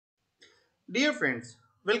Dear friends,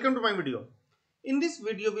 welcome to my video. In this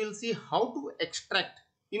video, we will see how to extract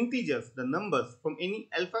integers, the numbers from any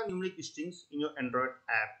alphanumeric strings in your Android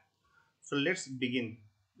app. So let's begin.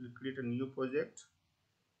 We'll create a new project.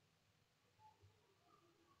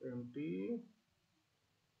 Empty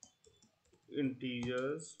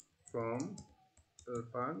integers from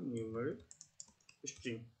alphanumeric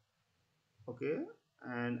string. Okay,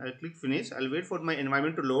 and I'll click finish. I'll wait for my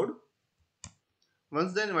environment to load.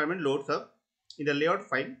 Once the environment loads up, in the layout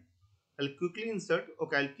file, I'll quickly insert.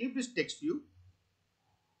 Okay, I'll keep this text view,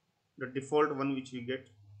 the default one which we get.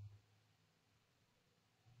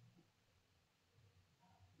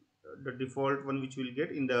 The default one which we'll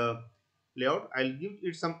get in the layout. I'll give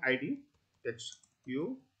it some ID, text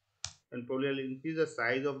view, and probably I'll increase the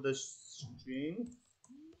size of the string,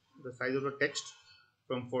 the size of the text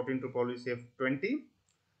from 14 to probably say 20,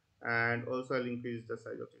 and also I'll increase the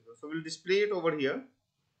size of it. So we'll display it over here,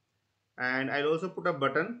 and I'll also put a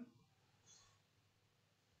button.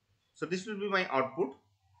 So this will be my output,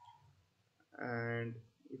 and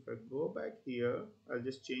if I go back here, I'll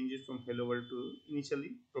just change it from hello world to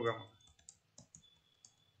initially programmer.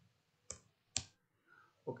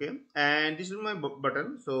 Okay, and this is my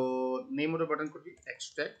button. So name of the button could be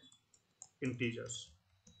extract integers.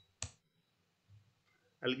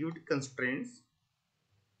 I'll give it constraints,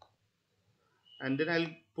 and then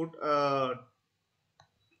I'll put a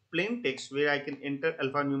plain text where I can enter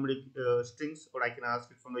alphanumeric strings, or I can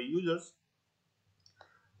ask it from the users.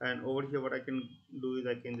 And over here what I can do is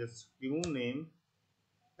I can just remove name,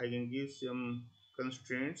 I can give some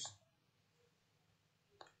constraints.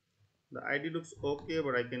 The ID looks okay,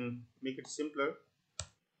 but I can make it simpler.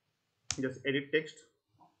 Just edit text.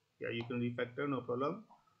 Yeah, you can refactor, no problem.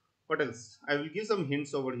 What else? I will give some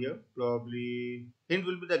hints over here. Probably hint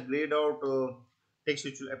will be the grayed out text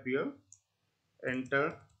which will appear.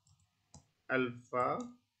 Enter alpha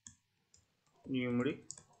numeric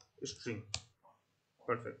string.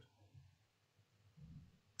 Perfect.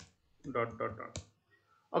 Dot dot dot.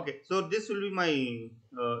 Okay, so this will be my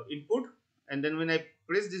input, and then when I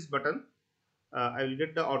press this button, I will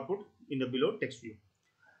get the output in the below text view.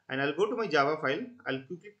 And I'll go to my Java file. I'll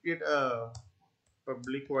quickly create a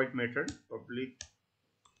public void method, public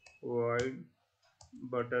void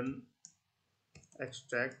button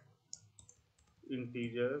extract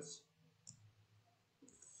integers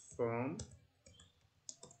from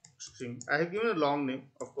string. I have given a long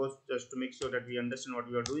name, of course, just to make sure that we understand what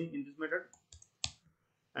we are doing in this method.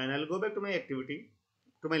 And I'll go back to my activity,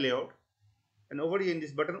 to my layout, and over here in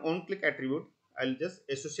this button on click attribute, I'll just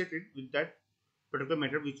associate it with that particular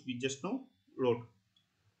method which we just now wrote.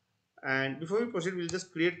 And before we proceed, we'll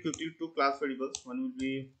just create quickly two class variables. One will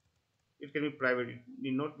be, it can be private, it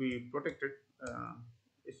need not be protected.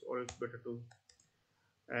 It's always better to.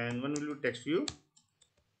 And one will be text view,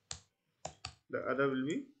 the other will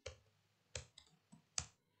be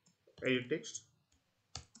edit text.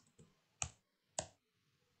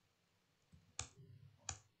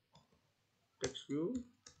 Text view,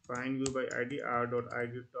 find view by id r.id.textView,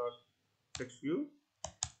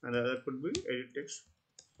 and the other could be edit text,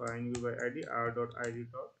 find view by id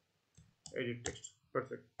r.id.editText.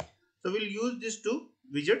 Perfect. So we'll use these two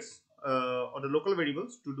widgets or the local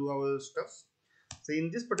variables to do our stuffs. So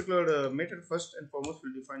in this particular method, first and foremost,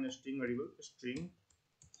 we'll define a string variable, string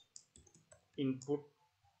input,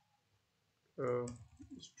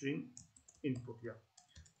 string input. Yeah.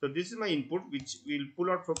 So this is my input, which we'll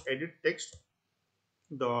pull out from edit text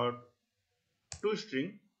dot to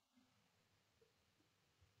string.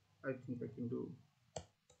 I think I can do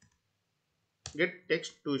get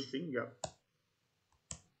text to string. Yeah.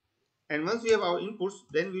 And once we have our inputs,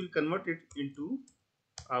 then we will convert it into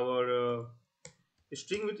our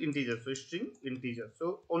string with integers. So string integer.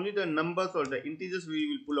 So only the numbers or the integers we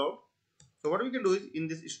will pull out. So what we can do is in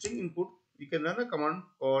this string input, we can run a command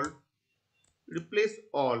called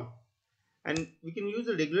replaceAll, and we can use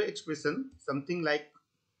a regular expression, something like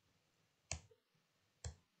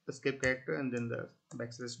escape character and then the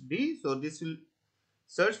 \d. So this will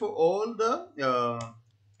search for all the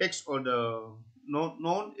text or the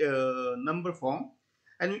non number form,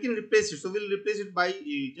 and we can replace it. So we'll replace it by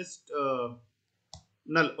just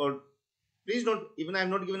null, or please don't, even I have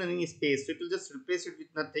not given any space, so it will just replace it with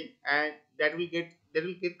nothing, and that will get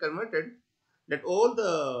converted, that all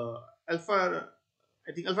the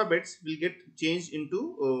alphabets will get changed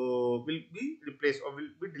into will be replaced or will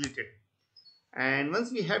be deleted. And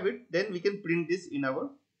once we have it, then we can print this in our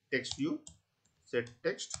text view, set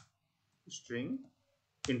text string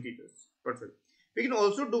integers. Perfect. We can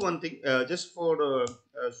also do one thing, just for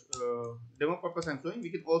demo purpose I'm showing. We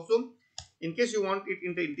can also in case you want it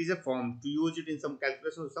in the integer form to use it in some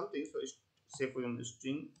calculation or something, so say for example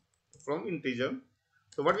string from integer.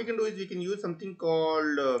 So what we can do is we can use something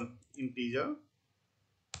called integer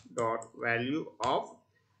dot value of,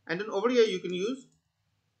 and then over here you can use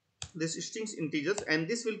this strings integers, and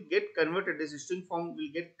this will get converted, this string form will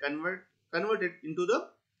get converted into the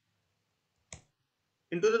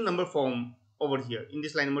number form over here in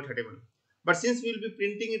this line number 31. But since we will be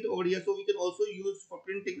printing it over here, so we can also use for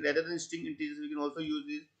printing rather than string integers, we can also use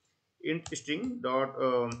this int string dot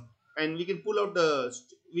and we can pull out the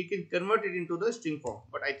we can convert it into the string form.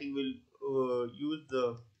 But I think we'll use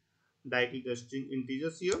the directly the string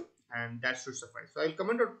integers here, and that should suffice. So I'll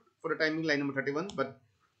comment out for the timing line number 31, but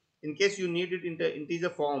in case you need it in the integer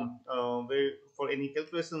form where for any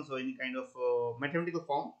calculations or any kind of mathematical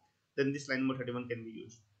form, then this line number 31 can be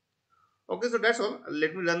used. Okay, so that's all.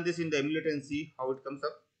 Let me run this in the emulator and see how it comes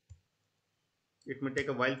up. It may take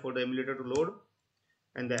a while for the emulator to load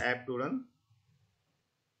and the app to run.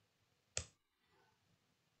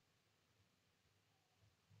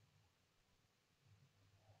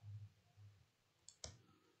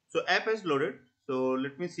 So app has loaded. So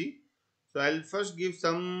let me see. So I'll first give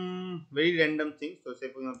some very random things. So say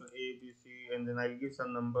for example A, B, C, and then I'll give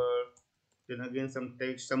some number. Then again some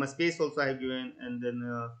text, some space also I have given, and then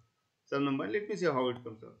some number. Let me see how it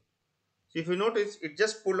comes out. So if you notice, it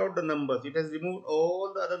just pulled out the numbers. It has removed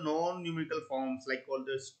all the other non-numerical forms like all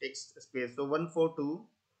this text space. So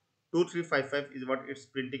 1422355 is what it's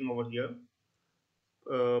printing over here.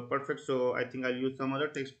 Perfect. So I think I'll use some other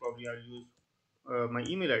text. Probably I'll use my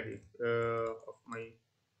email ID of my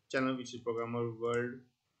channel, which is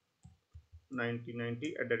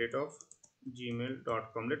programmerworld1990 at the rate of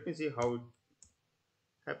gmail.com. Let me see how it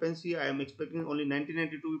happens here. I am expecting only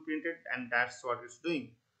 1992 to be printed, and that's what it's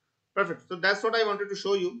doing. Perfect. So that's what I wanted to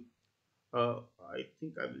show you. I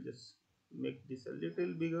think I will just make this a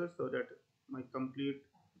little bigger so that my complete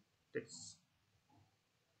text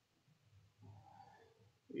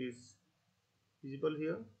is visible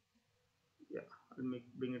here. Yeah, I'll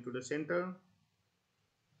bring it to the center.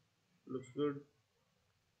 Looks good.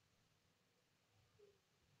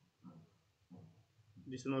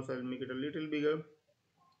 This one also I'll make it a little bigger.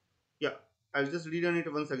 Yeah, I'll just rerun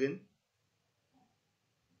it once again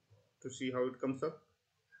to see how it comes up.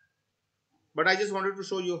 But I just wanted to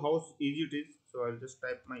show you how easy it is. So I'll just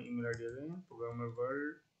type my email ID again,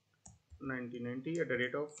 programmerworld1990 at the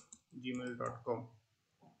rate of gmail.com.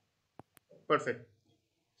 Perfect.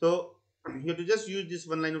 So you have to just use this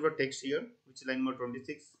one line of the text here, which is line number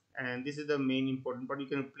 26, and this is the main important part. You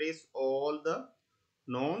can replace all the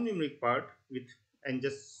non-numeric part with and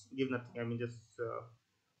just give nothing. I mean just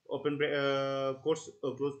open quotes,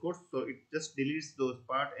 close quotes. So it just deletes those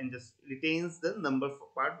part and just retains the number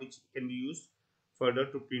part, which can be used further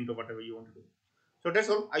to print or whatever you want to do. So that's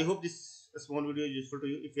all. I hope this small video is useful to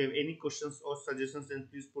you. If you have any questions or suggestions, then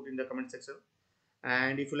please put in the comment section.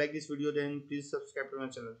 And if you like this video, then please subscribe to my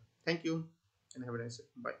channel. Thank you and have a nice day.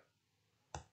 Bye.